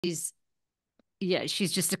she's yeah,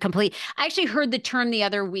 she's just a complete. I actually heard the term the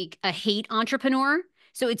other week, a hate entrepreneur.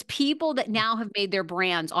 So it's people that now have made their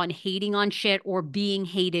brands on hating on shit or being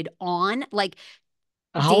hated on. Like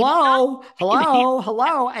David, Hello, hello,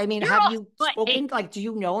 hello. I mean, you're have all you but spoken? hate. Like, do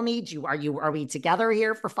you know me? Are we together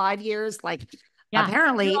here for 5 years? Like, Yeah, you're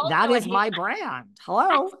apparently that also a is hate. my brand. That's Hello.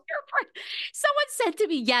 your brand. Someone said to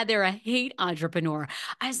me, yeah, they're a hate entrepreneur.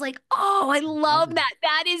 I was like, oh, I I love love that. that.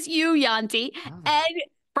 That is you, Yanti. I love that. And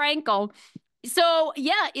Frankel. So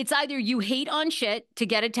yeah, it's either you hate on shit to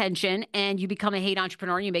get attention and you become a hate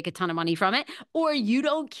entrepreneur and you make a ton of money from it, or you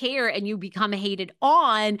don't care and you become hated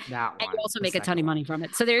on and That you one, also the make a ton second of one. money from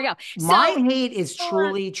it. So there you go. My So hate is uh,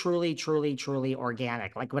 truly, truly, truly, truly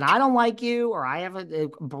organic. Like when I don't like you or I have a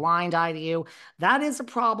blind eye to you, that is a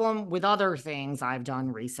problem with other things I've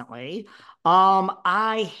done recently.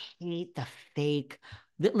 I hate the fake.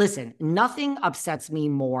 Listen, nothing upsets me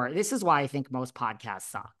more. This is why I think most podcasts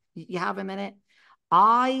suck. You have a minute?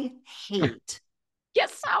 I hate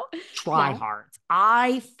yes, so yeah. tryhards.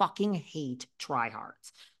 I fucking hate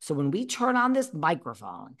tryhards. So when we turn on this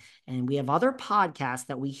microphone and we have other podcasts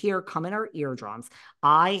that we hear come in our eardrums,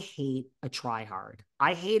 I hate a tryhard.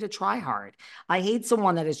 I hate a tryhard. I hate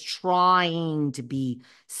someone that is trying to be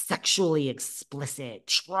sexually explicit,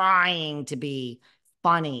 trying to be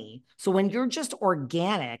funny. So when you're just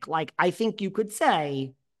organic, like I think you could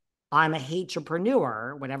say, I'm a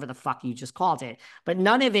entrepreneur, whatever the fuck you just called it. But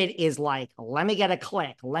none of it is like, let me get a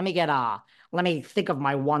click. Let me think of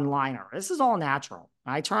my one liner. This is all natural.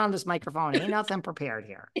 I turn on this microphone, ain't nothing prepared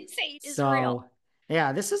here. This hate is real. So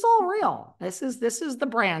yeah, this is all real. This is the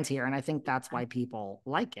brand here. And I think that's why people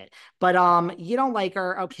like it. But you don't like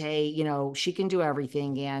her. Okay, she can do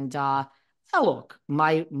everything. And look,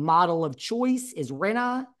 my model of choice is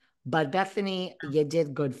Rinna. But Bethenny, you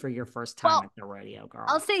did good for your first time Well, at the rodeo,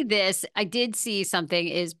 I'll girl. say this. I did see something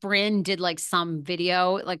is Bryn did like some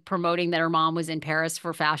video like promoting that her mom was in Paris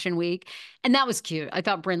for Fashion Week. And that was cute. I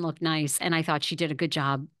thought Bryn looked nice and I thought she did a good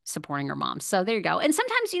job supporting her mom. So there you go. And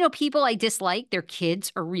sometimes, people I dislike, their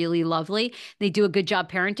kids are really lovely. They do a good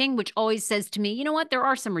job parenting, which always says to me, you know what? There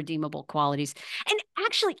are some redeemable qualities. And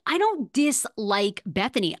actually, I don't dislike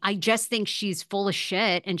Bethenny. I just think she's full of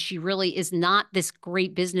shit and she really is not this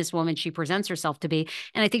great businesswoman she presents herself to be.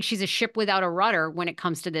 And I think she's a ship without a rudder when it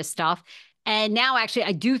comes to this stuff. And now, actually,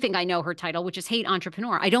 I do think I know her title, which is hate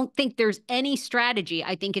entrepreneur. I don't think there's any strategy.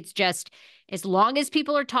 I think it's just as long as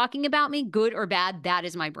people are talking about me, good or bad, that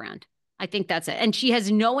is my brand. I think that's it. And she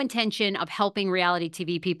has no intention of helping reality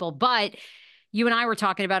TV people. But you and I were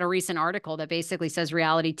talking about a recent article that basically says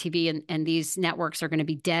reality TV and these networks are going to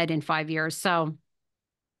be dead in 5 years. So,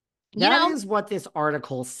 That is what this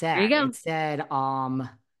article there you said. go.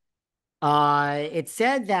 It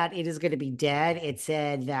said that it is going to be dead. It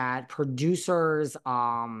said that producers,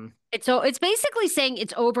 It's basically saying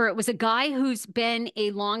it's over. It was a guy who's been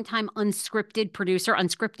a longtime unscripted producer.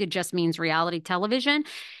 Unscripted just means reality television.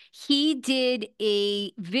 He did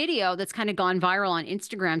a video that's kind of gone viral on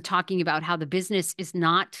Instagram talking about how the business is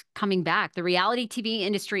not coming back. The reality TV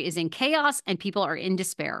industry is in chaos and people are in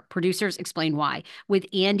despair. Producers explain why with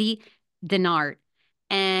Andy Dennard.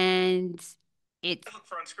 And it's Outlook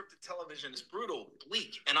for unscripted television is brutal,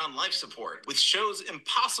 bleak, and on life support, with shows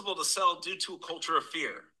impossible to sell due to a culture of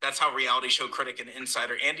fear. That's how reality show critic and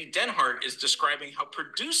insider Andy Denhart is describing how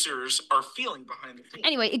producers are feeling behind the scenes.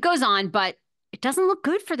 anyway, it goes on, but it doesn't look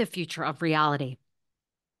good for the future of reality.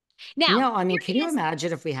 Now, I mean, can here you is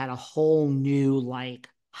imagine if we had a whole new, like,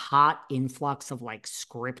 hot influx of like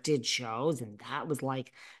scripted shows? And that was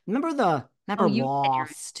like, oh, remember you had your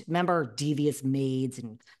Lost, remember Devious Maids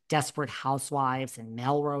and Desperate Housewives and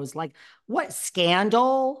Melrose? Like, what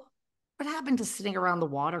scandal? What happened to sitting around the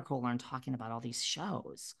water cooler and talking about all these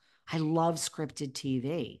shows? I love scripted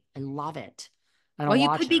TV. I love it. I well, don't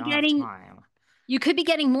watch it. I don't have time. you could be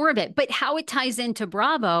getting more of it. But how it ties into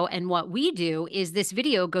Bravo and what we do is this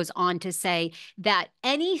video goes on to say that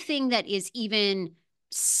anything that is even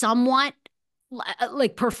somewhat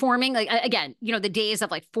like performing, like again, the days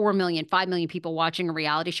of like 4 million, 5 million people watching a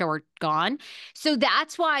reality show are gone. So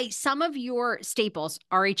that's why some of your staples,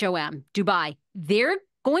 RHOM, Dubai, they're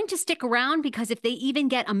going to stick around because if they even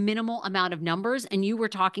get a minimal amount of numbers, and you were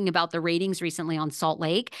talking about the ratings recently on Salt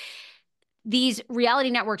Lake, these reality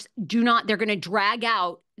networks do not, they're going to drag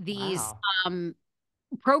out these Wow.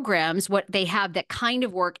 programs, what they have that kind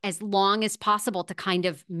of work as long as possible to kind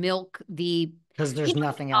of milk the Because there's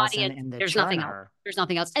nothing else audience. in the There's nothing else. churner. There's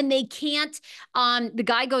nothing else. And they can't, the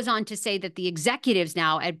guy goes on to say that the executives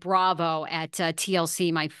now at Bravo, at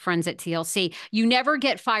TLC, my friends at TLC, you never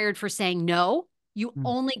get fired for saying no. You Hmm.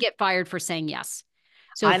 only get fired for saying yes.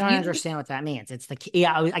 So I if don't you understand what that means. It's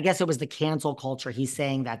I guess it was the cancel culture. He's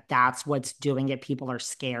saying that that's what's doing it. People are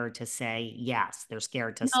scared to say yes. They're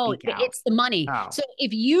scared to No, speak out. it's the money. Oh, So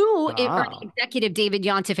if you are the oh, executive David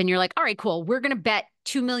Yontef and you're like, all right, cool, we're going to bet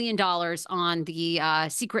 $2 million on the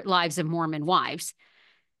Secret Lives of Mormon Wives.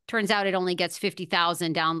 Turns out it only gets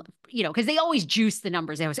 50,000 down, because they always juice the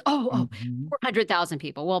numbers. They always, 400,000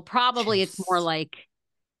 people. Well, probably it's more jeez. like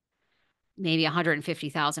maybe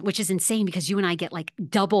 150,000, which is insane because you and I get like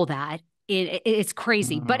double that. It's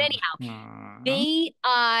crazy. But anyhow, Mhm. they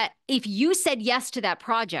if you said yes to that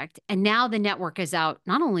project and now the network is out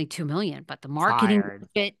not only 2 million, but the marketing Fired.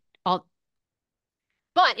 budget, all.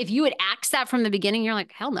 But if you had axed that from the beginning, you're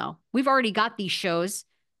like, hell no. We've already got these shows.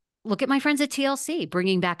 Look at my friends at TLC,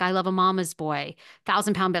 bringing back I Love a Mama's Boy,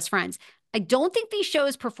 1,000 Pound Best Friends. I don't think these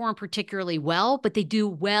shows perform particularly well, but they do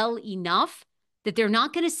well enough that they're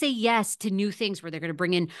not going to say yes to new things where they're going to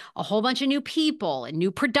bring in a whole bunch of new people and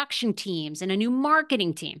new production teams and a new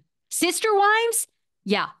marketing team. Sister Wives,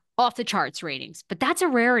 yeah, off the charts ratings, but that's a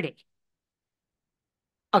rarity.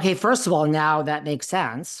 Okay, first of all, now that makes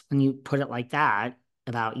sense when you put it like that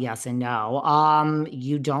about yes and no.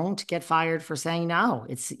 You don't get fired for saying no.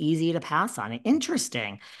 It's easy to pass on it.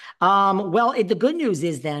 Interesting. Well, the good news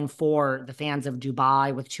is then for the fans of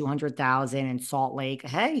Dubai with 200,000 and Salt Lake,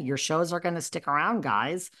 hey, your shows are going to stick around,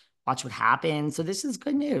 guys. Watch what happens. So this is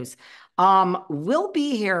good news. We'll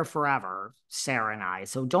be here forever, Sarah and I.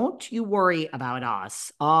 So don't you worry about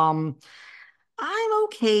us. I'm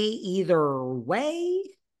okay either way.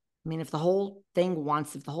 I mean, if the whole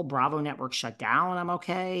if the whole Bravo network shut down, I'm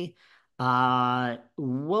okay.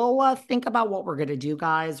 We'll think about what we're gonna do,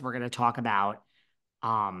 guys. We're gonna talk about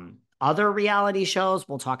other reality shows.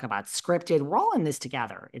 We'll talk about scripted. We're all in this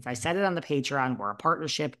together. If I said it on the Patreon, we're a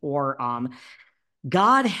partnership, or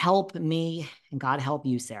God help me and God help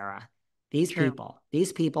you, Sarah. True.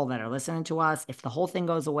 These people that are listening to us, if the whole thing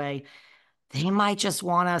goes away, they might just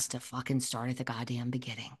want us to fucking start at the goddamn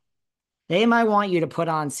beginning. They might want you to put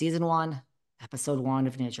on season 1, episode 1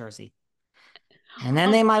 of New Jersey. And then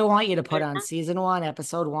Oh, they might want you to put on season 1,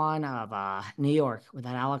 episode 1 of New York with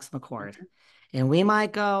that Alex McCord. And we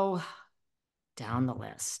might go down the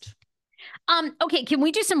list. Okay, can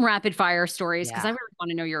we do some rapid fire stories? Because I Yeah. really want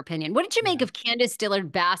to know your opinion. What did you make Yeah. of Candiace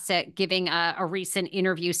Dillard Bassett giving a recent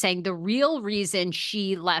interview saying the real reason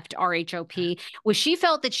she left RHOP was she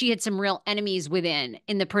felt that she had some real enemies within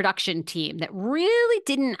in the production team that really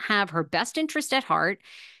didn't have her best interest at heart.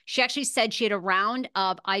 She actually said she had a round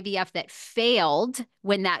of IVF that failed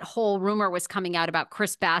when that whole rumor was coming out about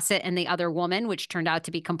Chris Bassett and the other woman, which turned out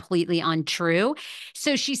to be completely untrue.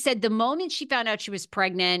 So she said the moment she found out she was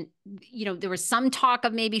pregnant, there was some talk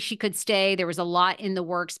of maybe she could stay. There was a lot in the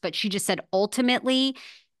works, but she just said ultimately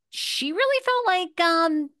she really felt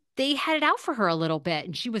like they had it out for her a little bit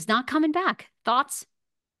and she was not coming back. Thoughts?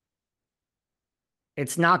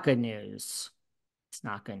 It's not good news. It's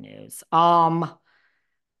not good news.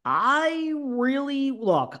 I really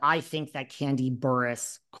look, I think that Candy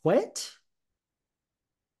Burris quit.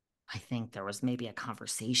 I think there was maybe a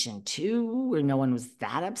conversation too where no one was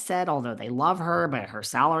that upset, although they love her, but her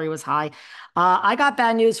salary was high. I got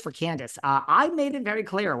bad news for Candiace. I made it very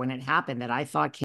clear when it happened that I thought